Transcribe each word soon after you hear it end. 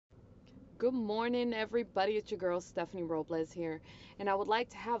Good morning, everybody. It's your girl, Stephanie Robles here, and I would like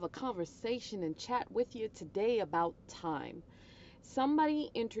to have a conversation and chat with you today about time.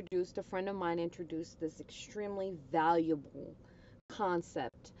 A friend of mine introduced this extremely valuable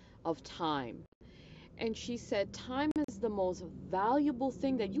concept of time. And she said, time is the most valuable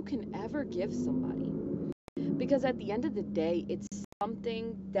thing that you can ever give somebody. Because at the end of the day, it's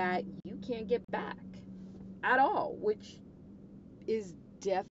something that you can't get back at all, which is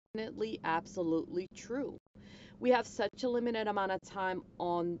definitely absolutely true. We have such a limited amount of time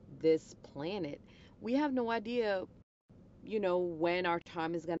on this planet. We have no idea, when our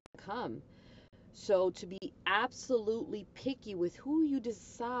time is going to come. So to be absolutely picky with who you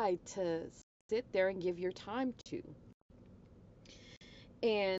decide to sit there and give your time to.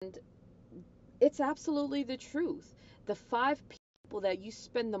 And it's absolutely the truth. The five people that you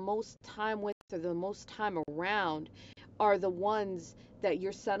spend the most time with or the most time around are the ones that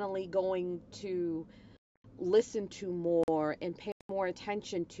you're suddenly going to listen to more and pay more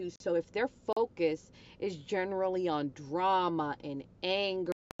attention to. So if their focus is generally on drama and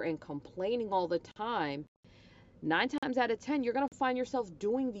anger and complaining all the time, 9 times out of 10, you're going to find yourself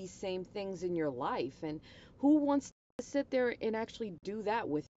doing these same things in your life. And who wants to sit there and actually do that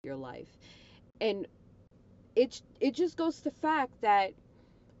with your life? And it just goes to the fact that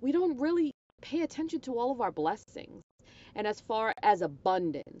we don't really pay attention to all of our blessings. And as far as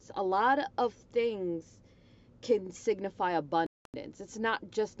abundance, a lot of things can signify abundance. It's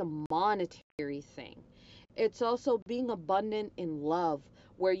not just a monetary thing. It's also being abundant in love,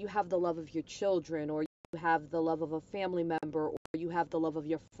 where you have the love of your children, or you have the love of a family member, or you have the love of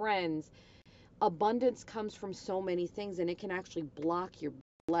your friends. Abundance comes from so many things, and it can actually block your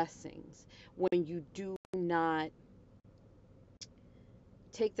blessings when you do not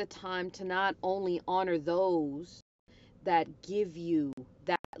take the time to not only honor those that give you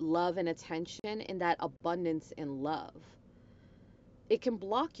that love and attention and that abundance and love. It can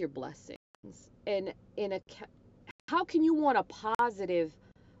block your blessings. And how can you want a positive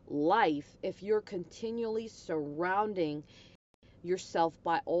life if you're continually surrounding yourself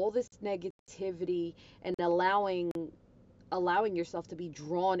by all this negativity and allowing yourself to be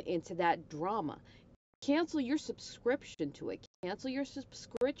drawn into that drama? Cancel your subscription to it. Cancel your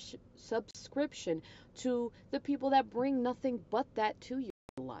subscription to the people that bring nothing but that to your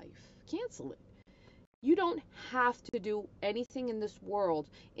life. Cancel it. You don't have to do anything in this world,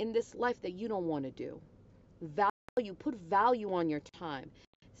 in this life, that you don't want to do. Put value on your time.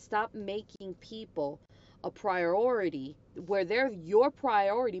 Stop making people a priority where they're your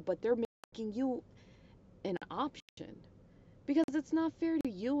priority, but they're making you an option. Because it's not fair to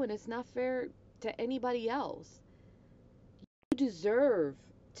you and it's not fair to anybody else. You deserve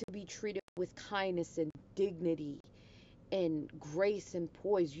to be treated with kindness and dignity and grace and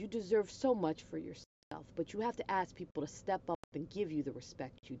poise. You deserve so much for yourself, but you have to ask people to step up and give you the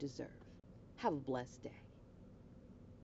respect you deserve. Have a blessed day.